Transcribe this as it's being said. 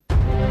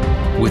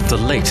with the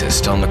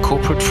latest on the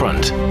corporate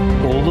front,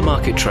 all the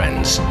market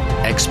trends,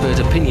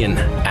 expert opinion,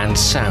 and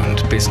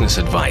sound business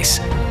advice.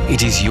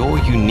 It is your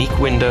unique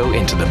window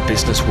into the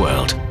business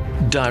world,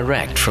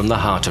 direct from the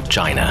heart of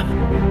China.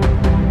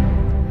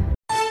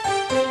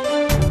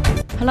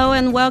 Hello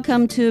and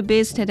welcome to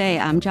Biz Today.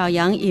 I'm Zhao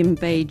Yang in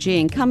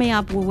Beijing. Coming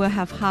up, we will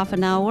have half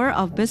an hour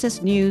of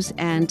business news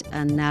and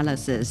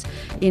analysis.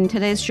 In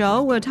today's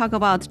show, we'll talk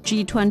about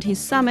G20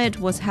 summit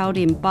was held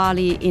in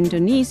Bali,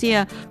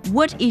 Indonesia.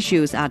 What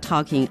issues are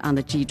talking on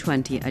the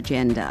G20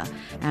 agenda?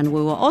 And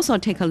we will also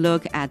take a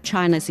look at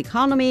China's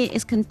economy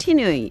is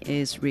continuing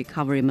its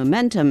recovery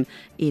momentum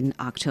in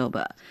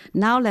October.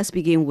 Now let's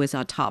begin with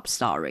our top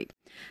story.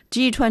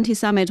 G20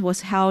 summit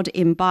was held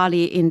in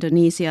Bali,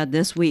 Indonesia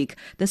this week.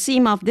 The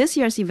theme of this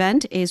year's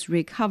event is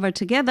Recover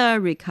Together,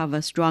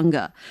 Recover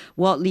Stronger.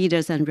 World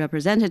leaders and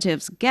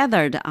representatives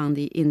gathered on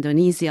the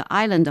Indonesia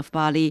island of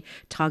Bali,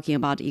 talking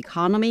about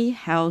economy,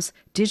 health,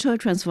 digital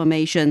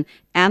transformation,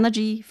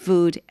 energy,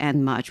 food,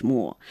 and much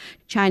more.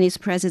 Chinese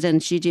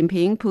President Xi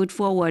Jinping put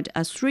forward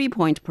a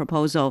three-point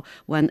proposal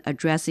when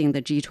addressing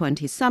the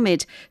G20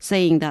 summit,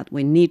 saying that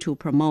we need to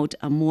promote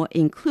a more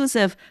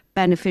inclusive,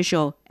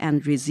 beneficial,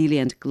 and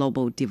resilient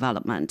global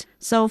development.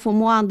 So for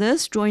more on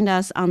this, join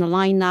us on the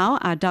line now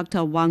are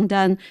Dr. Wang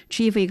Dan,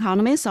 Chief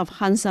Economist of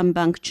Hang Seng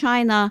Bank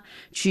China,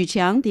 Qu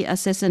Qiang, the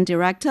Assistant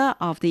Director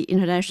of the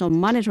International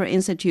Monetary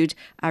Institute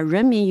at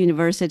Renmin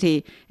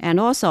University, and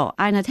also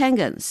Aina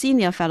Tangen,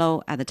 Senior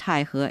Fellow at the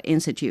Taihe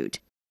Institute.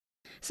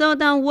 So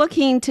then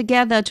working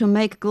together to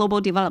make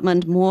global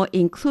development more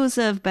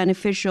inclusive,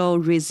 beneficial,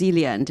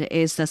 resilient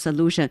is the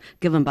solution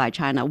given by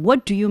China.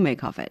 What do you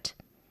make of it?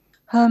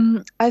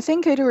 I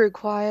think it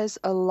requires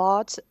a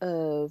lot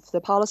of the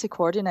policy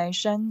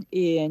coordination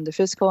in the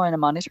fiscal and the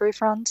monetary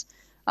front,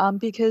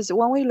 because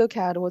when we look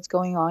at what's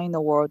going on in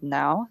the world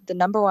now, the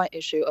number one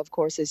issue, of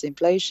course, is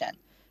inflation.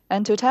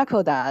 And to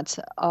tackle that,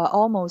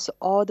 almost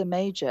all the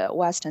major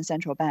Western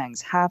central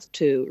banks have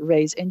to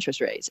raise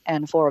interest rates,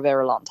 and for a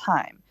very long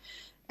time.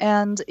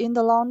 And in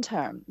the long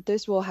term,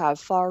 this will have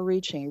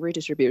far-reaching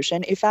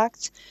redistribution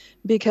effects,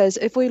 because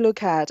if we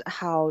look at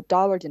how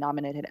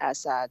dollar-denominated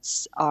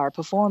assets are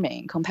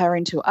performing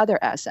comparing to other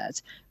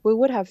assets, we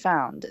would have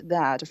found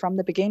that from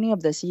the beginning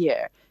of this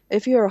year,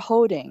 if you're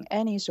holding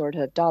any sort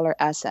of dollar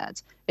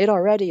assets, it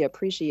already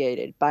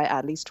appreciated by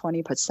at least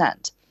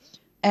 20%.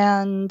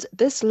 And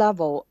this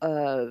level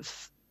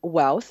of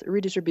wealth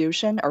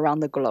redistribution around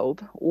the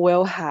globe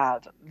will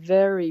have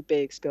very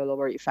big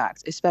spillover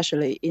effects,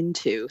 especially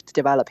into the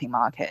developing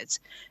markets.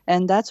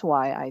 And that's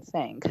why I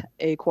think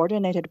a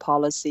coordinated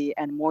policy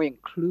and more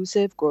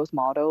inclusive growth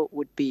model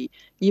would be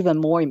even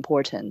more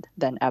important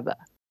than ever.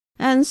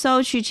 And so,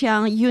 Qu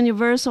Qiang,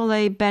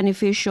 universally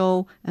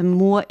beneficial and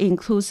more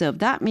inclusive.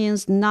 That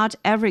means not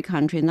every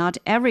country, not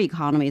every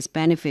economy is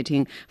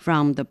benefiting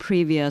from the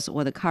previous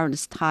or the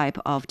current type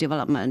of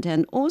development.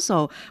 And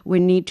also, we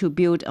need to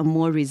build a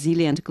more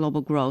resilient global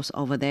growth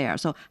over there.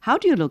 So how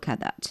do you look at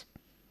that?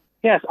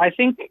 Yes, I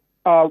think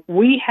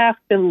we have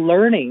been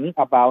learning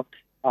about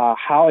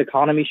how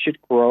economies should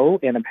grow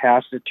in the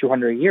past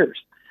 200 years.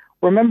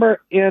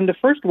 Remember, in the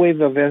first wave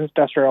of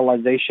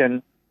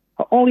industrialization,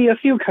 only a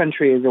few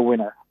countries are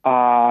winner.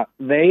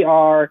 They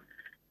are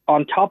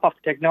on top of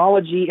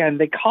technology and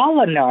they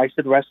colonize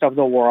the rest of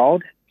the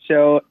world.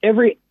 So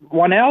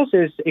everyone else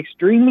is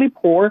extremely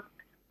poor,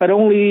 but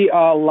only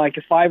like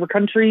 5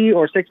 countries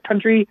or 6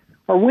 countries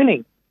are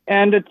winning.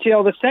 And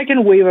until the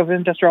second wave of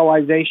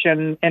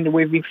industrialization, and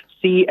we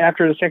see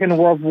after the Second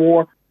World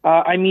War,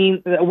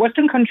 the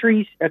Western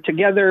countries,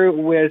 together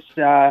with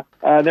their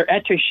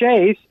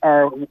attachés,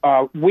 are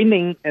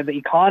winning the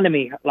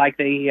economy, like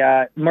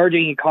the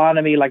emerging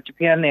economy like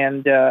Japan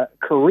and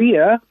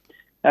Korea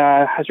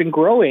has been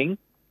growing.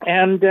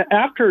 And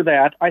after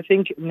that, I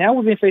think now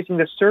we've been facing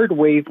the third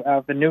wave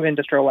of the new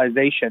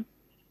industrialization.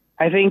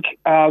 I think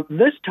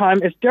this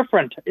time is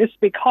different. It's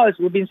because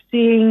we've been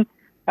seeing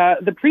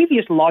the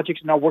previous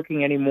logics not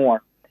working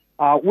anymore.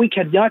 We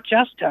cannot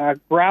just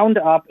ground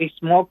up a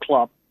small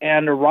club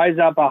and rise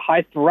up a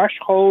high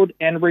threshold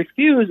and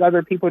refuse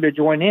other people to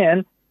join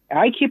in.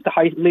 I keep the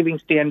high living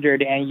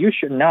standard and you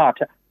should not.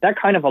 That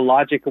kind of a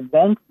logic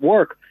won't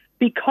work,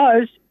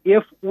 because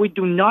if we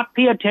do not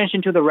pay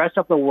attention to the rest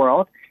of the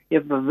world,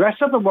 if the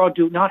rest of the world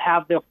do not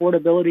have the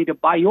affordability to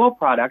buy your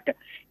product,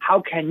 how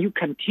can you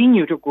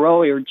continue to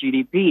grow your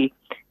GDP?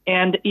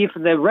 And if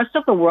the rest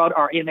of the world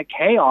are in a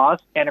chaos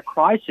and a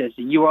crisis,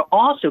 you will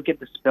also get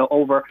the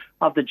spillover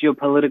of the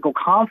geopolitical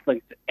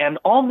conflict. And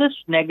all this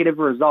negative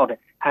result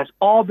has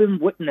all been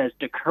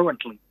witnessed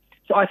currently.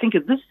 So I think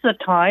this is a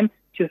time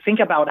to think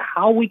about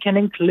how we can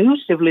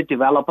inclusively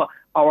develop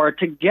our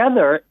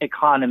together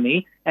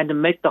economy and to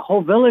make the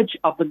whole village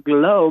of the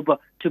globe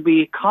to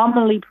be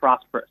commonly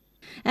prosperous.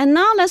 And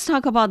now let's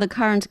talk about the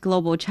current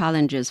global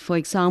challenges. For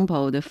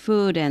example, the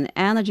food and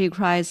energy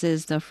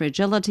crisis, the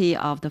fragility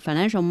of the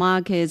financial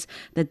markets,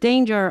 the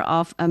danger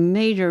of a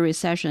major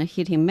recession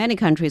hitting many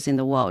countries in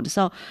the world.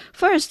 So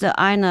first,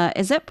 Ina,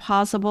 is it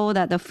possible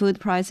that the food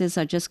prices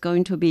are just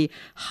going to be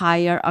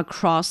higher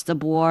across the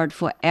board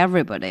for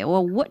everybody?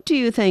 Or what do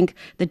you think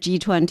the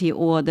G20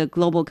 or the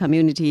global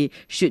community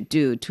should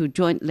do to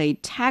jointly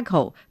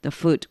tackle the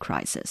food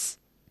crisis?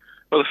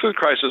 Well, the food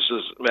crisis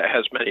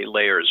has many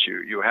layers.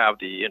 You have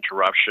the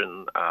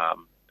interruption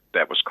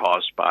that was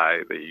caused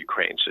by the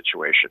Ukraine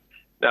situation.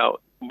 Now,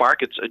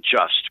 markets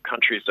adjust.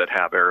 Countries that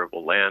have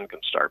arable land can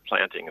start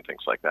planting and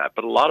things like that.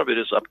 But a lot of it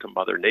is up to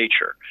Mother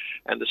Nature.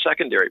 And the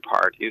secondary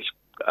part is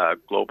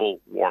global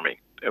warming,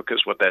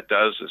 because what that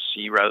does is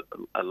sea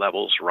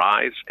levels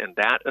rise, and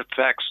that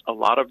affects a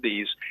lot of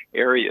these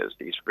areas,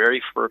 these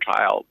very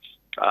fertile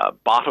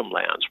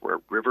bottomlands where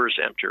rivers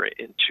enter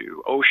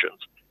into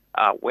oceans.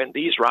 When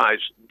these rise,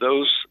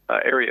 those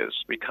areas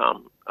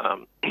become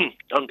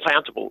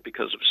unplantable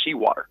because of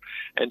seawater.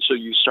 And so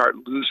you start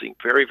losing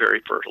very,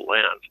 very fertile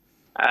land,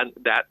 and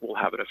that will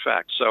have an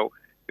effect. So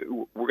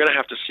we're going to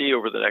have to see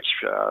over the next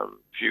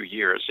few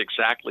years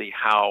exactly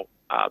how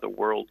the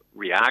world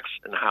reacts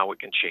and how we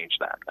can change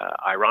that.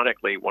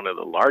 Ironically, one of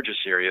the largest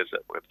areas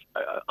with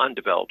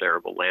undeveloped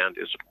arable land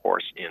is, of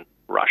course, in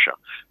Russia.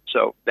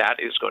 So that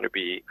is going to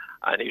be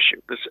an issue.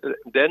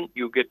 Then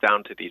you get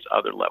down to these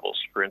other levels,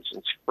 for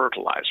instance,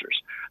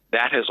 fertilizers.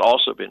 That has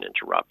also been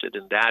interrupted,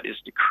 and that is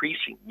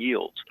decreasing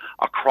yields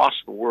across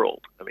the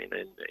world. I mean,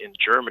 in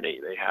Germany,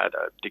 they had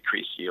a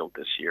decreased yield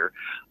this year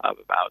of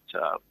about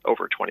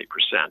over 20%.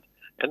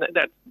 And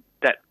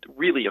that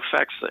really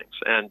affects things.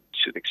 And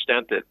to the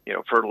extent that,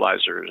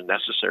 fertilizer is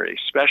necessary,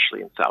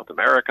 especially in South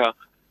America,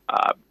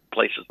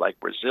 places like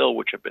Brazil,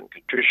 which have been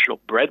traditional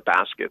bread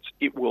baskets,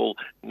 it will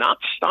not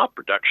stop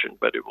production,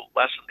 but it will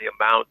lessen the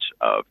amount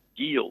of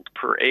yield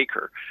per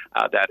acre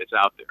that is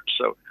out there.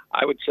 So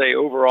I would say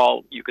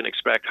overall, you can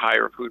expect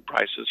higher food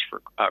prices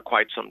for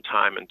quite some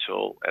time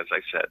until, as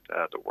I said,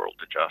 the world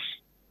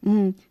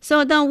adjusts.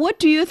 So then what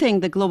do you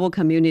think the global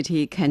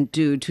community can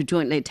do to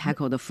jointly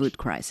tackle the food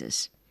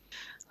crisis?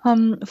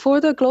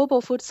 For the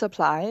global food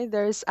supply,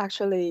 there's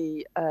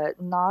actually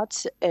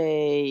not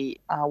a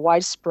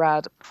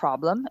widespread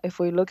problem if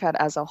we look at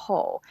as a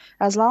whole.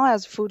 As long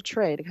as food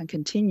trade can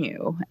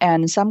continue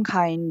and some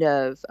kind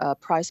of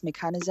price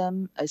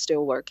mechanism is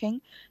still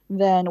working,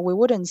 then we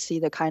wouldn't see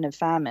the kind of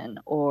famine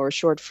or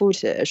short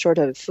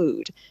of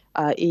food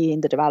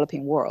in the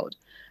developing world.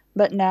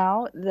 But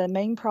now the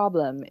main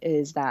problem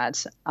is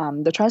that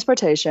the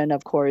transportation,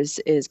 of course,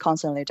 is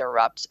constantly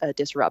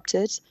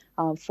disrupted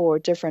for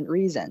different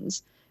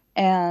reasons.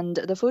 And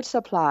the food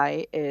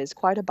supply is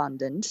quite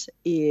abundant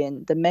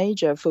in the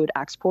major food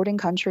exporting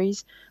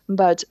countries.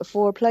 But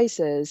for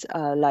places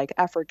like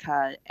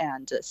Africa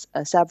and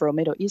several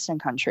Middle Eastern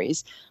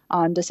countries,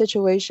 the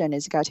situation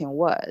is getting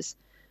worse.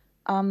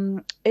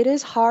 It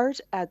is hard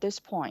at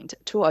this point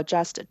to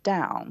adjust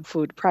down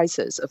food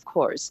prices, of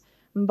course.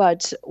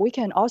 But we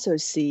can also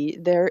see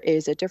there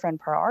is a different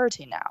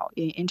priority now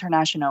in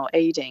international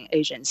aiding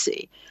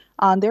agency.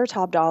 Their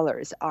top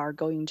dollars are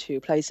going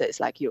to places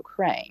like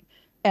Ukraine.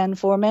 And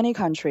for many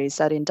countries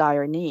that in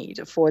dire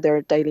need for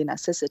their daily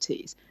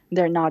necessities,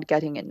 they're not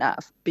getting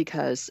enough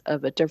because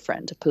of a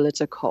different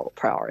political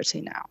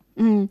priority now.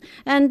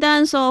 And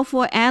then, so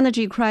for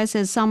energy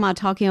crisis, some are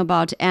talking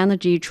about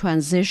energy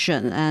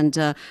transition,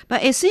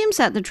 but it seems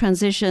that the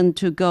transition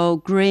to go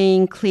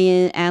green,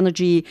 clean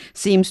energy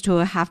seems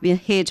to have been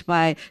hit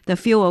by the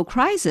fuel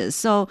crisis.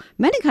 So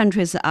many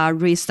countries are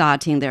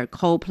restarting their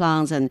coal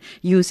plants and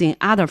using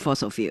other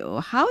fossil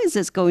fuel. How is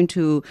this going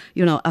to,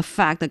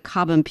 affect the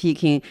carbon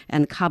peaking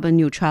and carbon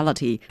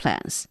neutrality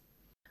plans?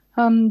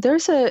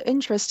 There's an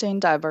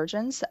interesting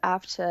divergence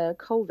after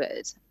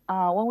COVID.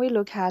 When we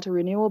look at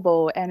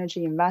renewable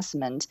energy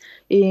investment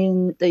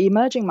in the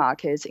emerging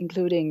markets,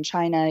 including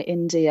China,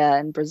 India,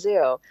 and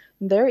Brazil,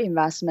 their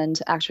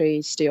investment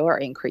actually still are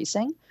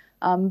increasing.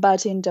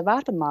 But in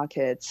developed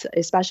markets,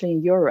 especially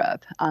in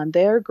Europe,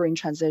 their green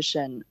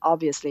transition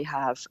obviously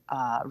have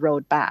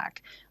rolled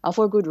back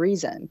for good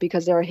reason,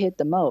 because they are hit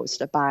the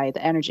most by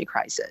the energy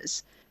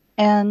crisis.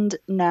 And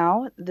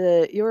now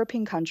the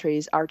European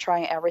countries are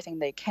trying everything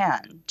they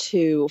can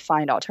to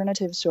find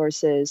alternative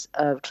sources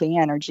of clean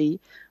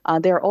energy.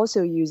 They're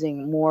also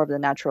using more of the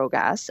natural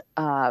gas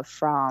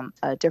from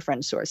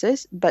different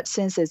sources. But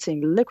since it's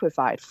in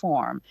liquefied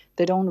form,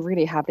 they don't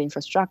really have the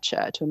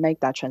infrastructure to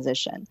make that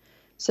transition.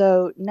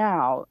 So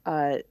now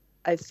I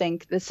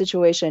think the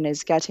situation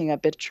is getting a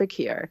bit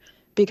trickier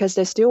because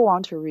they still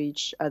want to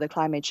reach the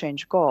climate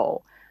change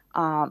goal.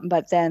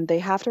 But then they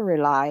have to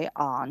rely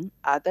on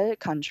other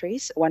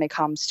countries when it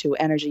comes to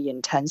energy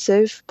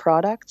intensive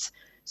products.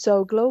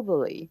 So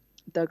globally,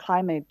 the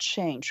climate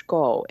change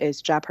goal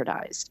is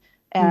jeopardized.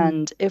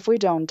 And if we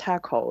don't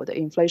tackle the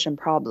inflation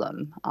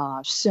problem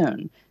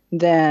soon,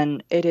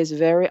 then it is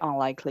very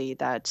unlikely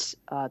that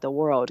the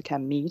world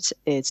can meet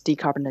its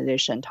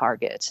decarbonization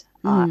target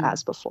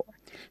as before.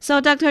 So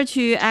Dr.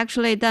 Chu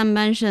actually then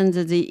mentioned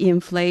the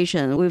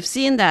inflation. We've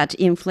seen that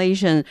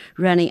inflation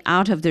running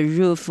out of the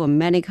roof for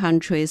many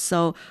countries.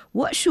 So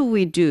what should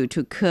we do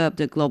to curb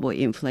the global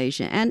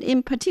inflation? And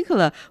in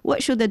particular,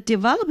 what should the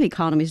developed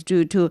economies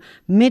do to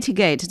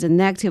mitigate the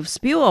negative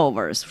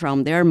spillovers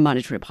from their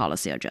monetary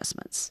policy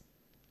adjustments?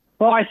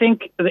 Well, I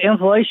think the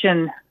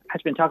inflation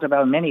has been talked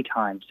about many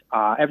times.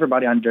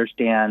 Everybody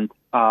understands,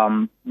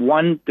 the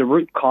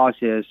root cause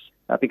is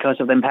because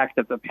of the impact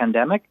of the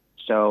pandemic.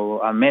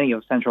 So many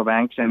of central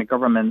banks and the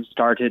government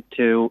started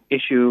to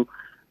issue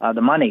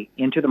the money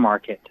into the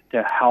market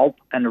to help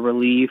and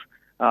relieve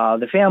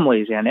the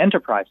families and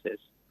enterprises.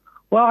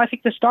 Well, I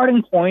think the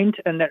starting point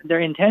and their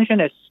intention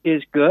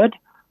is good,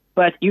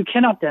 but you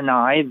cannot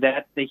deny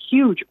that the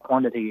huge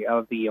quantity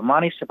of the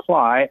money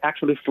supply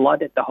actually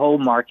flooded the whole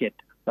market,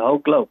 the whole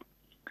globe.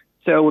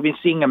 So we've been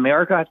seeing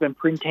America has been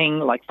printing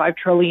like $5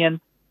 trillion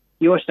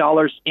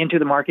into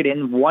the market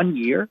in 1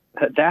 year.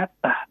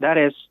 That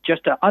is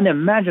just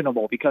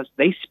unimaginable because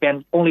they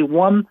spent only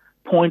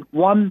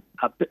 $1.1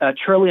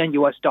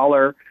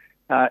 trillion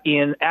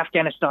in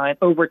Afghanistan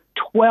over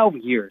 12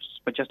 years.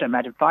 But just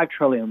imagine $5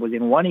 trillion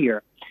within 1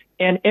 year.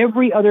 And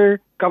every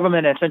other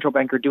government and central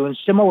bank are doing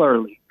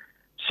similarly.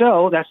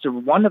 So that's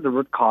one of the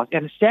root cause.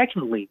 And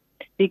secondly,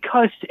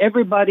 because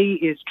everybody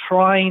is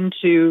trying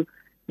to,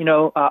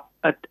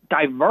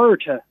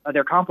 divert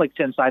their conflicts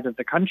inside of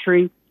the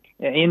country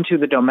into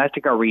the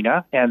domestic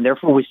arena, and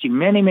therefore we see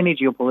many, many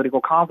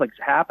geopolitical conflicts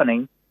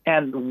happening,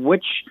 and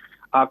which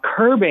are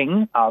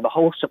curbing the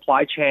whole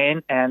supply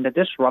chain and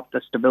disrupt the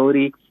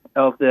stability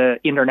of the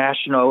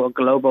international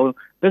global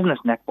business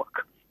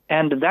network.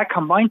 And that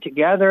combined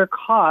together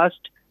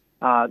caused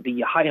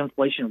the high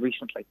inflation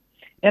recently.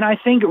 And I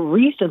think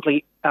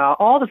recently,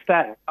 all the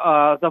Fed,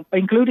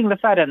 including the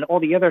Fed and all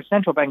the other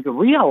central banks,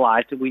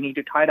 realized that we need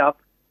to tighten up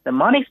the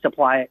money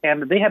supply,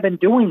 and they have been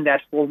doing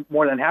that for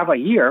more than half a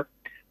year.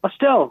 But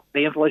still,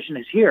 the inflation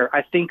is here.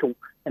 I think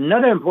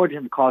another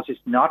important cause is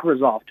not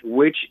resolved,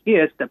 which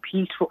is the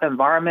peaceful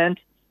environment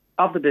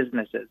of the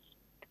businesses.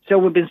 So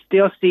we've been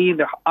still seeing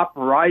the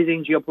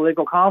uprising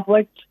geopolitical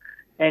conflicts,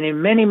 and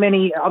in many,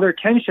 many other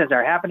tensions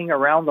are happening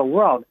around the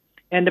world.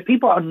 And the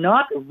people are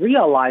not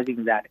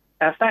realizing that.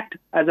 As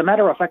a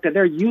matter of fact,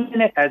 they're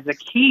using it as a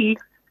key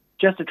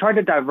just to try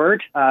to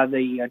divert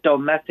the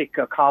domestic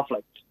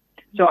conflicts.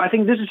 So I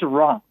think this is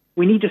wrong.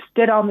 We need to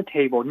sit on the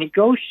table,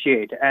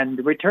 negotiate,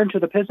 and return to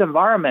the peaceful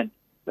environment.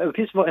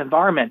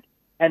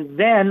 And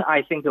then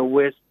I think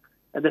with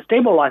the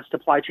stabilized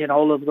supply chain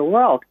all over the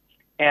world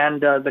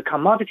and the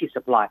commodity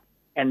supply,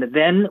 and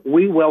then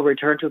we will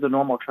return to the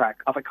normal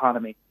track of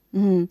economy.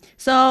 Mm-hmm.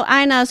 So,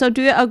 Aina,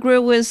 do you agree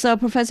with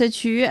Professor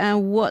Chu,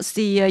 and what's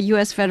the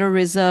U.S. Federal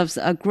Reserve's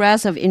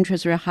aggressive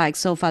interest rate hike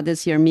so far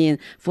this year mean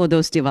for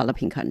those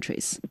developing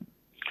countries?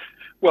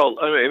 Well,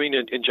 I mean,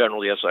 in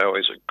general, yes, I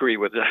always agree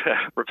with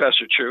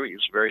Professor Chu.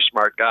 He's a very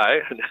smart guy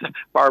and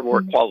far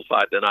more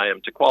qualified than I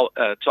am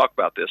to talk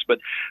about this. But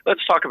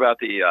let's talk about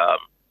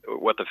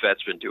what the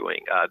Fed's been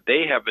doing.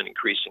 They have been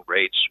increasing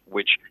rates,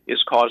 which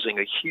is causing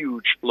a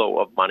huge flow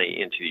of money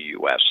into the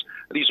U.S.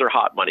 These are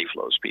hot money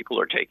flows. People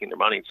are taking their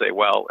money and say,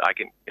 well, I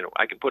can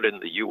put it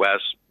in the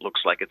U.S.,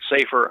 looks like it's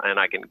safer, and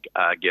I can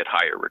get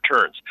higher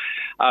returns.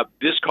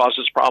 This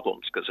causes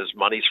problems because as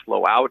monies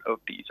flow out of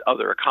these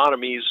other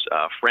economies,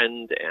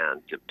 friend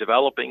and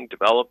developed,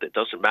 it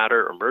doesn't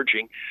matter,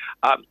 emerging,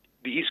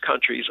 these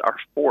countries are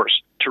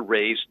forced to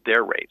raise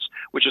their rates,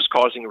 which is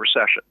causing a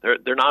recession.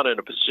 They're not in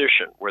a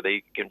position where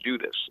they can do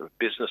this.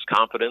 Business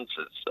confidence,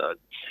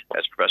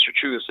 as Professor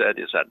Chu has said,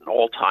 is at an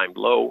all-time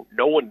low.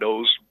 No one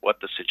knows what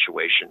the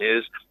situation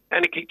is,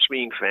 and it keeps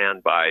being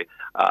fanned by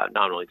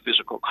not only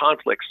physical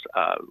conflicts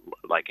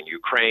like in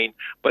Ukraine,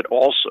 but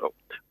also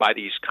by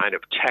these kind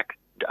of tech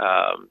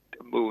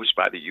moves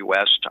by the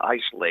U.S. to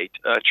isolate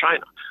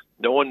China.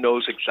 No one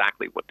knows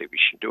exactly what they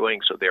should be doing,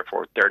 so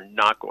therefore they're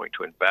not going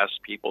to invest.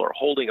 People are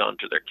holding on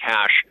to their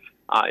cash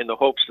in the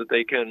hopes that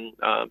they can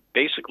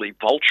basically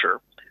vulture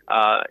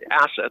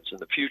assets in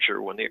the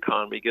future when the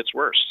economy gets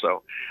worse.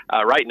 So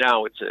right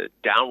now it's a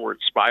downward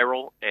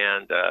spiral,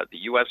 and the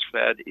U.S.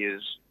 Fed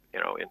is,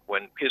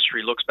 when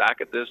history looks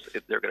back at this,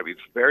 they're going to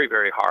be very,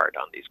 very hard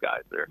on these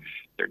guys. They're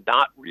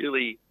not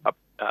really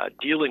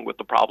dealing with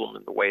the problem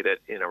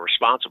in a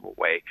responsible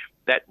way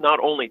that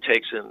not only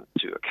takes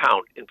into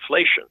account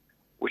inflation,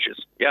 which is,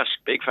 yes,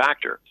 big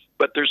factor,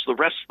 but there's the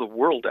rest of the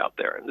world out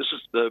there. And this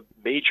is the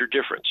major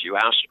difference. You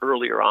asked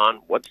earlier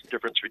on, what's the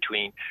difference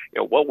between,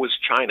 what was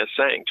China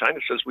saying? China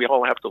says we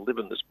all have to live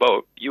in this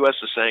boat. U.S.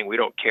 is saying we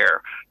don't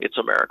care. It's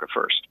America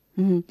first.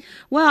 Mm-hmm.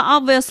 Well,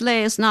 obviously,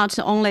 it's not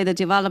only the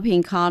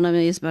developing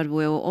economies, but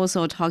we're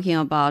also talking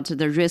about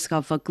the risk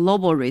of a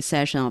global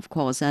recession, of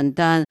course, and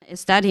then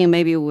starting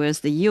maybe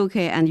with the UK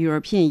and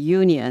European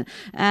Union.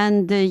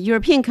 And the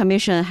European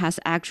Commission has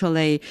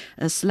actually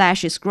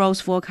slashed its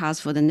growth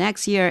forecast for the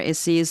next year. It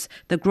sees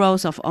the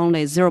growth of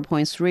only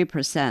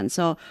 0.3%.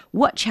 So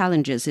what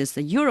challenges is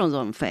the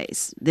Eurozone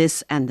face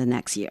this and the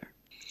next year?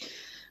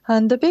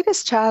 And the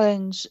biggest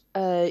challenge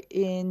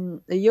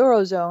in the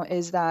Eurozone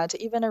is that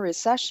even a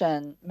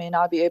recession may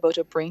not be able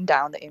to bring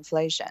down the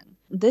inflation.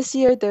 This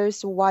year,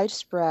 there's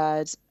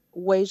widespread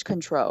wage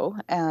control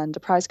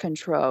and price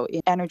control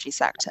in energy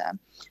sector.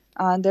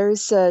 There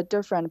is a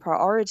different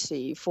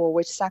priority for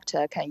which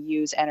sector can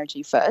use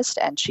energy first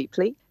and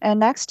cheaply. And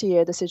next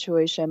year, the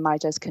situation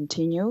might just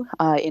continue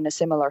in a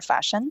similar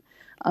fashion.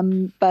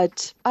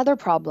 But other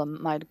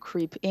problem might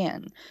creep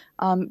in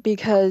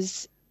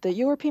because the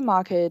European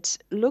market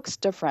looks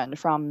different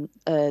from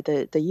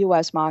the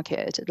US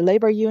market. The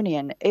labor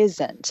union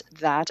isn't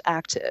that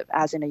active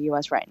as in the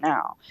US right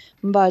now,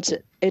 but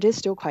it is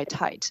still quite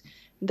tight.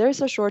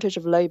 There's a shortage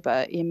of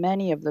labor in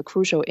many of the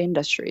crucial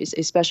industries,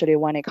 especially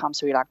when it comes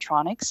to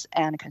electronics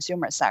and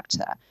consumer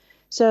sector.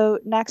 So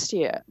next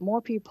year,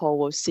 more people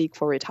will seek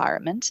for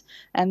retirement,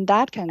 and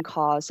that can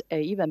cause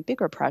a even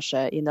bigger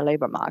pressure in the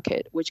labor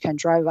market, which can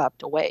drive up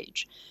the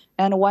wage.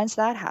 And once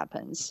that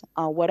happens,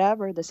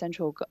 whatever the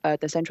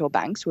central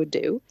banks would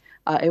do,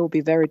 it will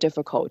be very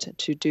difficult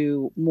to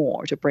do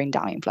more to bring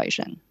down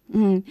inflation.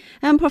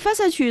 And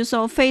Professor Chu,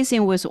 so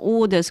facing with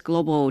all these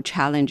global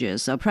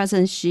challenges,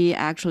 President Xi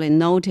actually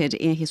noted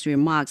in his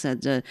remarks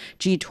at the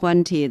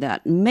G20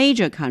 that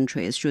major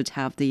countries should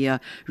have the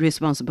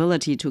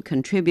responsibility to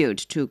contribute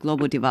to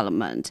global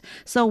development.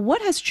 So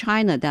what has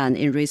China done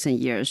in recent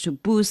years to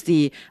boost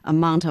the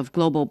amount of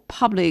global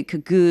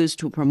public goods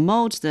to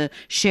promote the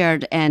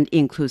shared and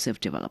inclusive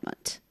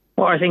development?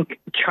 Well, I think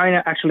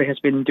China actually has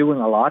been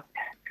doing a lot,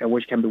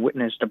 which can be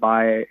witnessed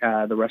by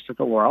the rest of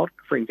the world.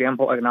 For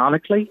example,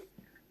 economically,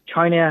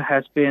 China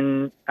has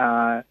been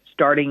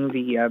starting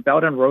the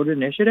Belt and Road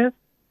Initiative.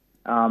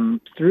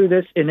 Through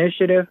this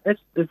initiative,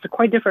 it's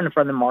quite different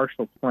from the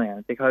Marshall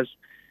Plan because,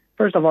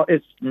 first of all,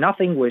 it's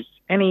nothing with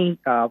any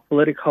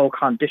political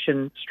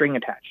condition string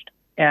attached.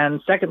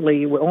 And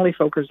secondly, we're only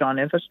focused on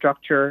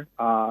infrastructure,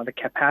 the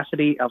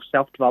capacity of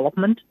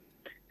self-development,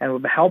 and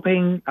we're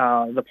helping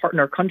the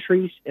partner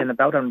countries in the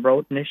Belt and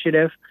Road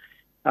Initiative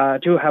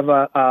to have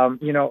a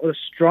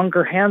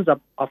stronger hands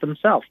up of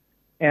themselves.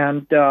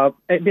 And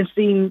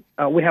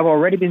we have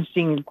already been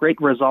seeing great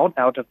result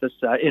out of this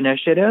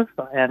initiative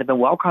and have been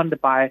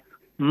welcomed by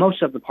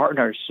most of the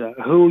partners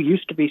who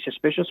used to be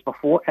suspicious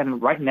before,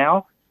 and right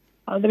now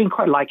they've been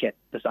quite like it,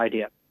 this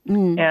idea.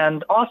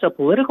 And also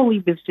politically,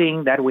 we've been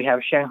seeing that we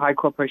have Shanghai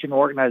Cooperation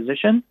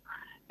Organization,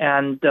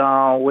 and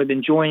we've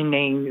been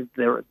joining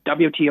the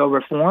WTO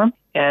reform,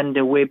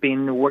 and we've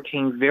been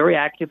working very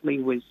actively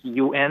with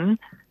UN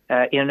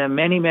in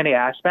many, many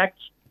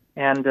aspects,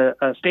 and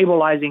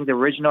stabilizing the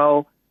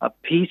regional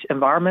peace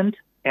environment,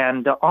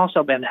 and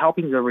also been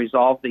helping to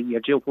resolve the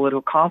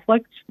geopolitical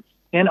conflicts.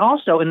 And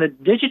also in the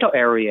digital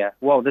area,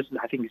 well, this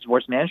I think is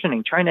worth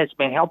mentioning, China has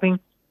been helping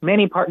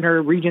many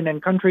partner regions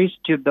and countries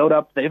to build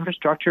up the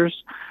infrastructures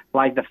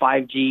like the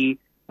 5G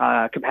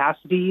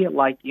capacity,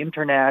 like the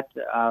internet,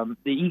 the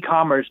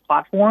e-commerce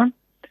platform.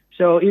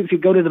 So if you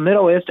go to the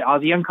Middle East,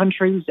 ASEAN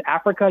countries,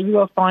 Africa, you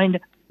will find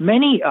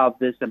many of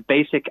this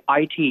basic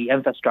IT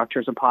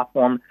infrastructures and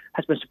platform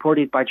has been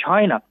supported by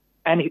China.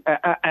 And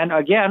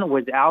again,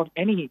 without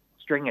any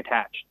string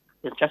attached.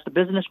 It's just a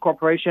business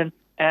corporation.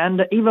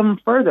 And even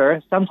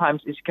further,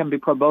 sometimes it can be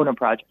pro bono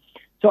project.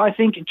 So I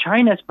think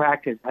China's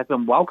practice has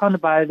been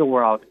welcomed by the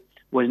world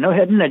with no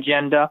hidden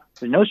agenda,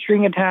 with no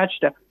string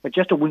attached, but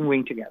just a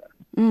win-win together.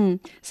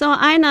 So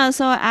Aina,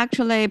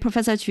 actually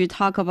Professor Chu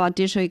talked about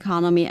digital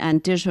economy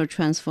and digital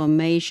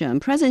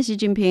transformation. President Xi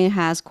Jinping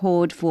has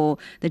called for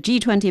the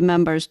G20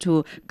 members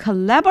to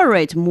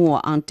collaborate more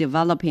on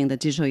developing the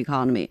digital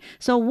economy.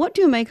 So what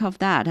do you make of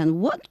that?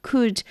 And what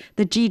could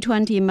the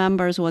G20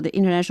 members or the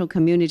international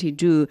community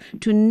do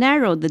to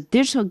narrow the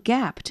digital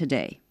gap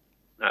today?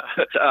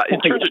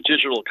 In terms of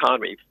digital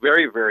economy,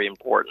 very, very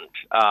important.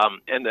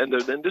 And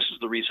this is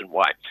the reason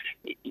why.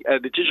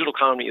 The digital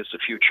economy is the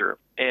future,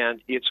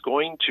 and it's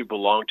going to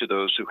belong to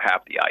those who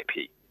have the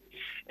IP.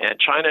 And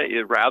China,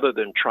 rather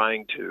than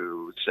trying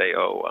to say,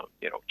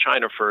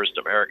 China first,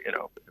 America,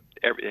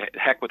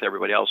 heck with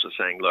everybody else, is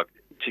saying, look,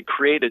 to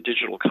create a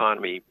digital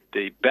economy,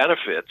 the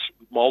benefits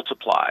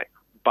multiply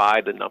by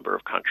the number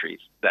of countries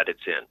that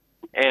it's in.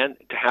 And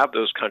to have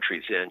those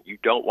countries in, you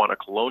don't want a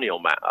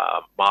colonial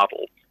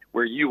model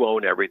where you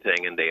own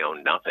everything and they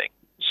own nothing.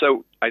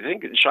 So I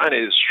think China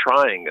is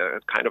trying a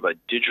kind of a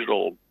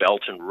digital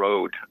Belt and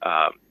Road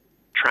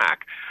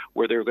track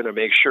where they're going to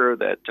make sure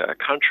that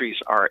countries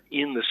are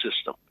in the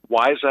system.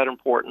 Why is that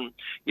important?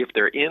 If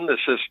they're in the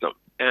system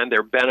and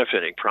they're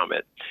benefiting from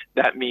it,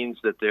 that means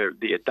that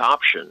the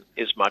adoption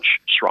is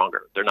much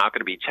stronger. They're not going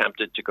to be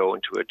tempted to go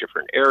into a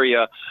different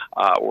area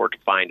or to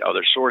find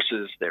other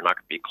sources. They're not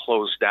going to be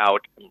closed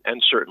out,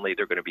 and certainly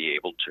they're going to be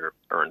able to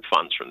earn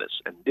funds from this.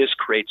 And this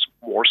creates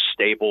more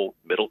stable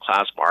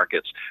middle-class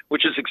markets,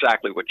 which is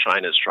exactly what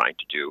China is trying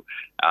to do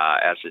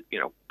as it,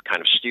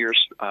 kind of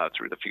steers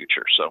through the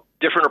future. So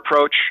different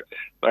approach,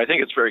 but I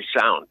think it's very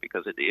sound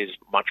because it is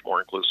much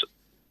more inclusive.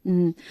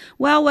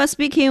 Well, we're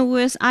speaking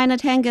with Ina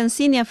Tangen,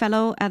 Senior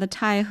Fellow at the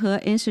Taihe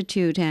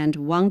Institute, and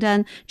Wang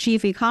Dan,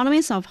 Chief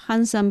Economist of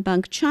Hang Seng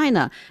Bank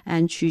China,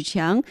 and Qu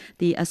Qiang,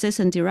 the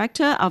Assistant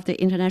Director of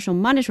the International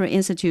Monetary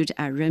Institute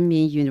at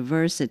Renmin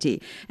University.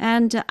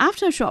 And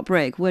after a short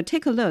break, we'll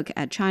take a look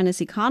at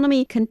China's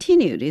economy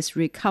continued its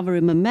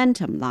recovery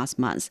momentum last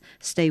month.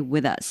 Stay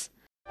with us.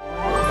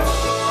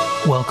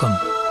 Welcome.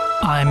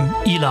 I'm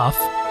Elaf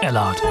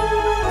Elad,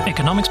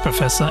 economics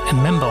professor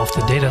and member of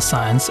the Data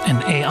Science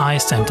and AI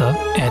Center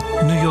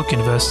at New York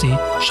University,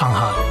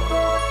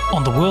 Shanghai.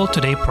 On the World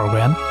Today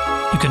program,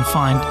 you can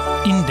find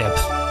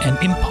in-depth and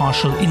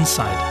impartial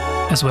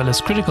insight, as well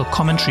as critical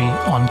commentary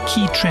on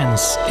key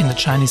trends in the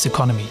Chinese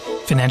economy,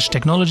 financial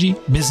technology,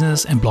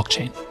 business, and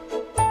blockchain.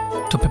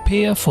 To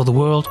prepare for the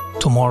world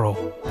tomorrow,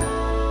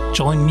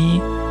 join me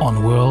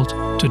on World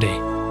Today.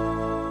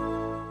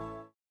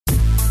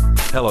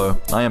 Hello,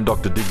 I am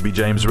Dr. Digby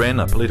James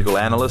Wren, a political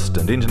analyst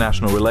and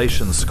international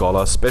relations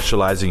scholar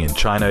specializing in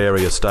China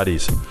area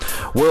studies.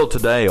 World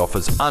Today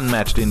offers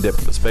unmatched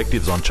in-depth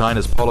perspectives on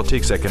China's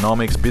politics,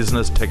 economics,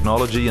 business,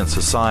 technology and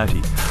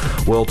society.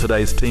 World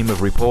Today's team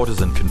of reporters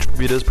and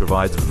contributors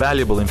provides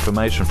valuable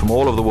information from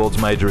all of the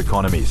world's major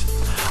economies.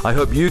 I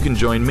hope you can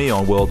join me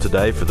on World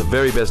Today for the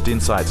very best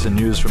insights and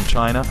news from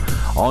China,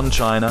 on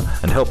China,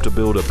 and help to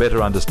build a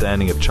better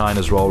understanding of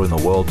China's role in the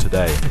world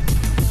today.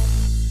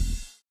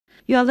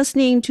 You are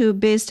listening to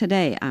Biz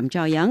Today. I'm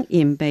Zhao Yang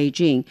in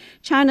Beijing.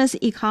 China's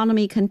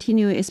economy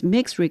continued its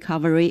mixed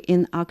recovery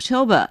in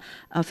October.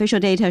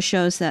 Official data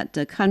shows that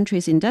the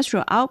country's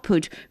industrial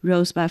output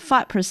rose by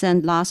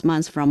 5% last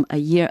month from a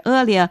year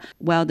earlier,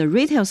 while the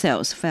retail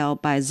sales fell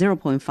by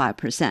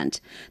 0.5%.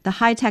 The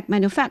high-tech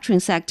manufacturing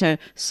sector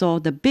saw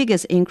the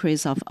biggest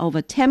increase of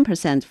over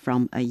 10%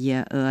 from a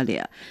year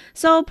earlier.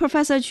 So,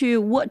 Professor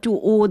Chu, what do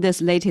all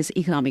this latest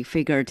economic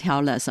figure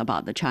tell us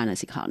about the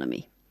China's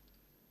economy?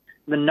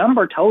 The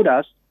number told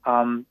us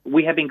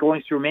we have been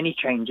going through many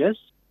changes,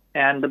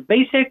 and the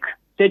basic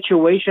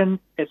situation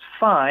is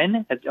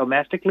fine.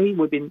 Domestically,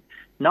 we've been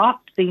not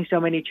seeing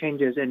so many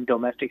changes in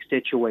domestic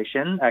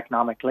situation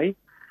economically.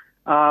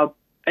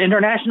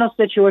 International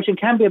situation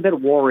can be a bit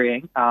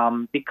worrying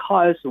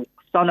because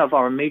some of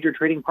our major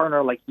trading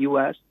partners like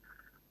U.S.,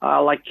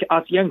 like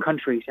ASEAN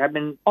countries have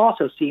been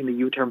also seeing the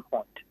U-turn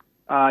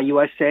point.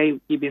 USA,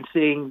 you've been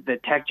seeing the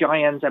tech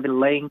giants have been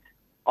laying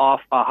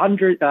off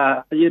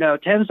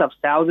tens of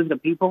thousands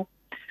of people.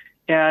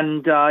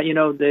 And,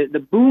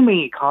 the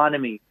booming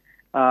economy,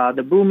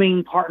 the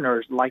booming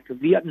partners like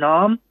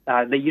Vietnam,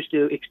 they used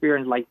to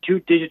experience like 2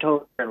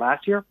 digital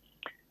last year.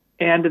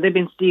 And they've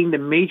been seeing the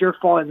major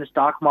fall in the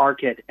stock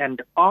market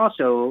and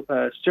also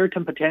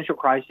certain potential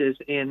crisis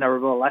in the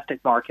real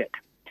estate market,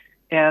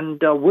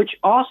 and which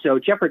also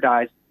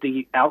jeopardized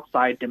the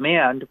outside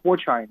demand for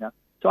China.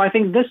 So I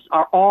think this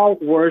are all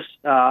worth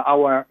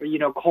our,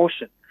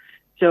 caution.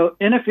 So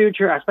in the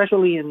future,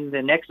 especially in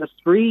the next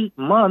 3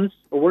 months,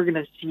 we're going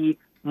to see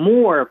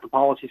more of the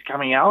policies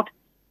coming out,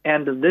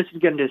 and this is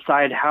going to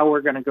decide how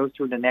we're going to go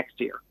through the next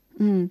year.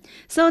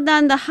 So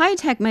then the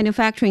high-tech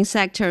manufacturing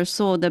sector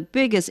saw the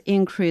biggest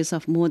increase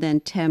of more than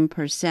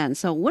 10%.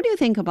 So what do you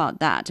think about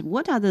that?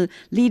 What are the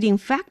leading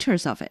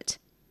factors of it?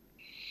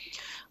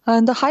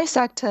 The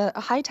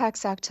high-tech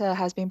sector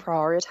has been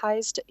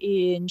prioritized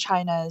in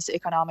China's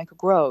economic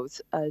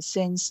growth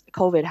since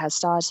COVID has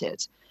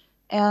started.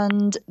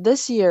 And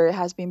this year it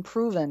has been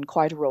proven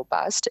quite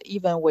robust,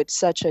 even with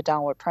such a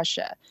downward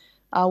pressure.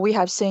 We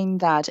have seen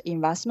that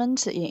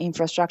investment in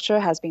infrastructure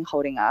has been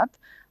holding up,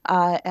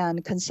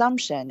 and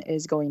consumption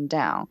is going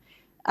down.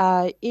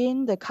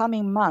 In the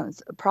coming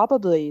month,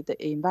 probably the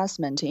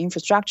investment in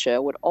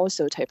infrastructure would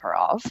also taper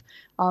off,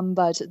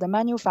 but the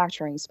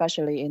manufacturing,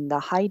 especially in the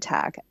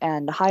high-tech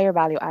and higher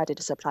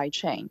value-added supply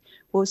chain,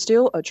 will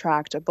still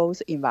attract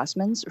both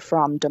investments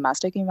from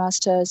domestic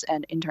investors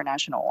and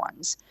international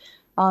ones.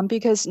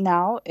 Because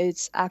now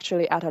it's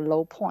actually at a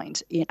low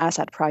point in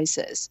asset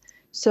prices.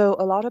 So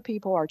a lot of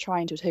people are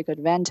trying to take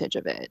advantage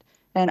of it.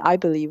 And I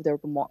believe there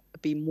will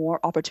be more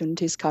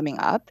opportunities coming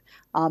up,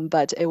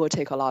 but it will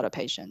take a lot of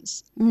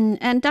patience.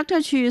 And Dr.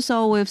 Chu,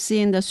 so we've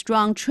seen the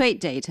strong trade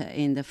data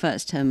in the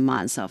first 10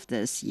 months of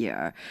this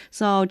year.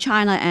 So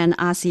China and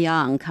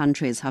ASEAN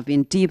countries have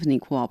been deepening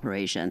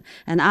cooperation,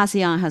 and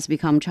ASEAN has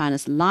become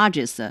China's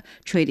largest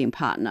trading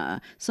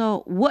partner.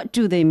 So what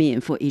do they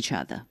mean for each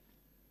other?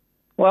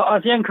 Well,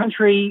 ASEAN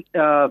country,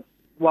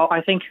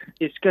 I think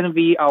it's going to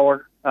be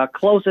our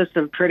closest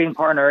trading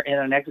partner in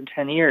the next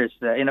 10 years,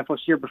 in the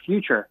foreseeable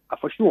future,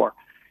 for sure.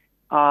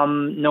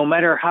 No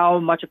matter how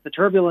much of the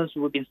turbulence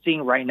we've been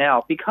seeing right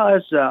now,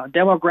 because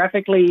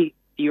demographically,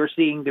 you're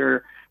seeing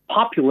their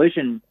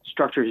population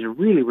structure is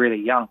really,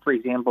 really young. For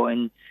example,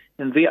 in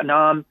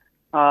Vietnam,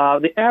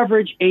 the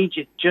average age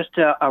is just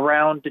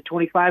around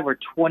 25 or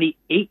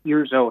 28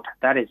 years old.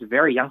 That is a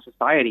very young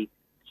society.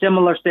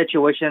 Similar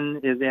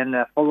situation is in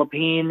the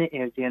Philippines,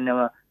 is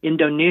in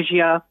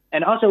Indonesia,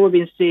 and also we've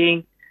been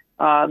seeing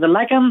the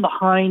lagging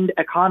behind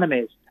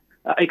economy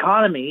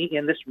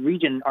in this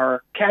region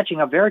are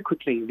catching up very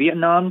quickly.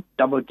 Vietnam,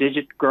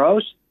 double-digit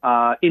growth,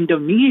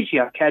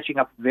 Indonesia catching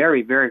up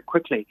very, very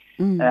quickly.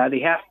 They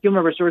have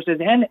human resources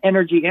and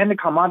energy and the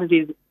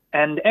commodities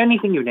and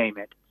anything you name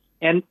it.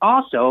 And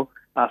also,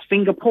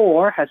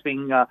 Singapore has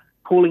been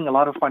pooling a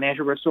lot of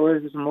financial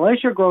resources.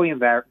 Malaysia growing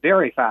very,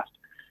 very fast.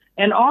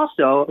 And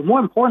also, more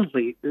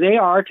importantly, they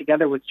are,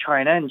 together with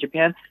China and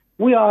Japan,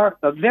 we are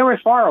very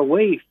far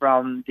away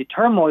from the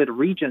turmoil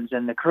regions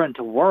in the current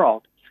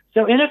world.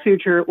 So in the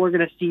future, we're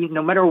going to see,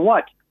 no matter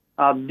what,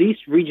 this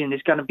region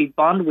is going to be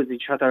bonded with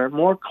each other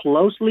more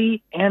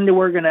closely, and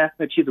we're going to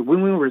achieve the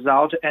win-win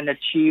result and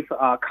achieve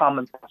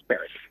common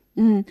prosperity.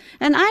 And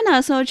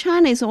Aina, so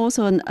China is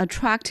also an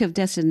attractive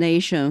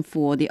destination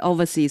for the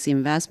overseas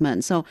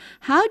investment. So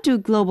how do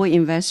global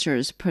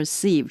investors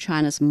perceive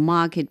China's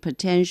market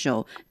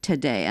potential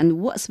today,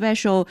 and what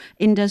special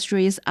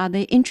industries are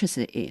they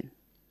interested in?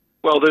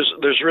 Well,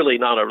 there's really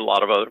not a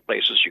lot of other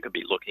places you could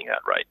be looking at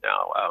right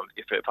now.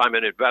 If I'm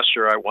an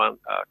investor, I want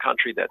a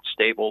country that's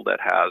stable, that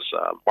has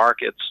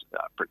markets,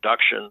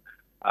 production,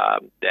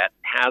 that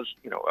has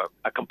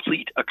a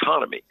complete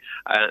economy,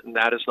 and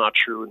that is not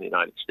true in the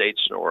United States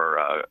nor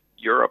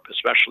Europe.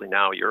 Especially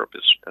now, Europe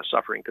is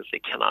suffering because they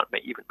cannot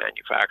even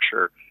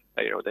manufacture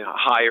the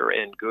higher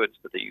end goods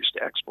that they used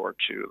to export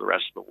to the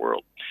rest of the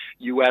world.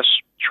 U.S.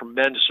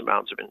 tremendous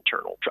amounts of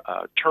internal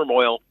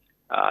turmoil.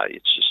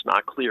 It's just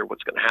not clear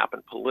what's going to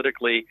happen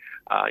politically.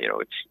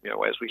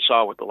 As we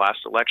saw with the last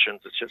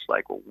elections, it's just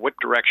like, well, what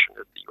direction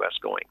is the U.S.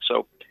 going?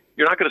 So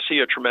you're not going to see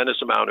a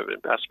tremendous amount of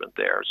investment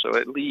there. So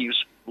it leaves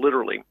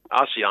literally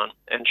ASEAN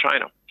and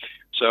China.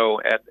 So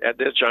at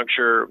this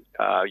juncture,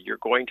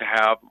 you're going to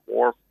have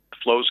more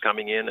flows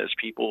coming in as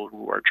people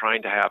who are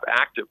trying to have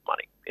active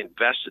money,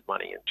 invested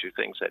money into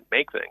things that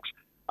make things,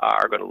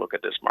 are going to look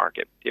at this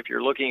market. If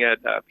you're looking at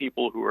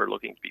people who are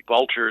looking to be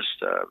vultures,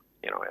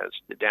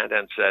 as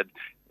Dan said,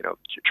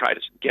 to try to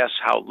guess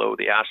how low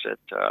the asset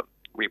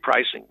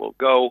repricing will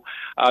go,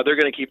 they're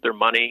going to keep their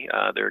money.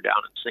 They're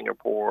down in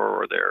Singapore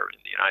or they're in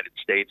the United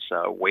States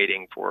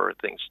waiting for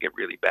things to get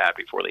really bad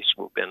before they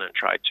swoop in and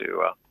try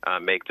to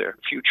make their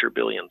future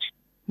billions.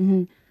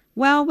 Mm-hmm.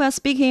 Well, we're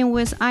speaking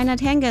with Aina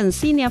Tangen,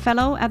 Senior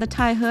Fellow at the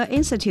Taihe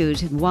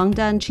Institute, Wang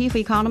Dan, Chief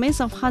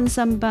Economist of Hang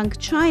Seng Bank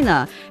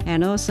China,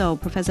 and also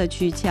Professor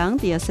Qu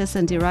Qiang, the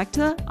Assistant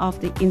Director of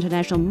the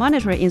International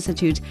Monetary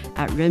Institute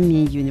at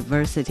Renmin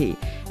University.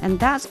 And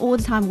that's all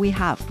the time we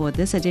have for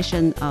this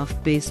edition of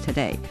Biz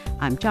Today.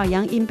 I'm Zhao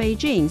Yang in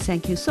Beijing.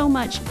 Thank you so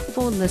much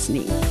for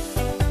listening.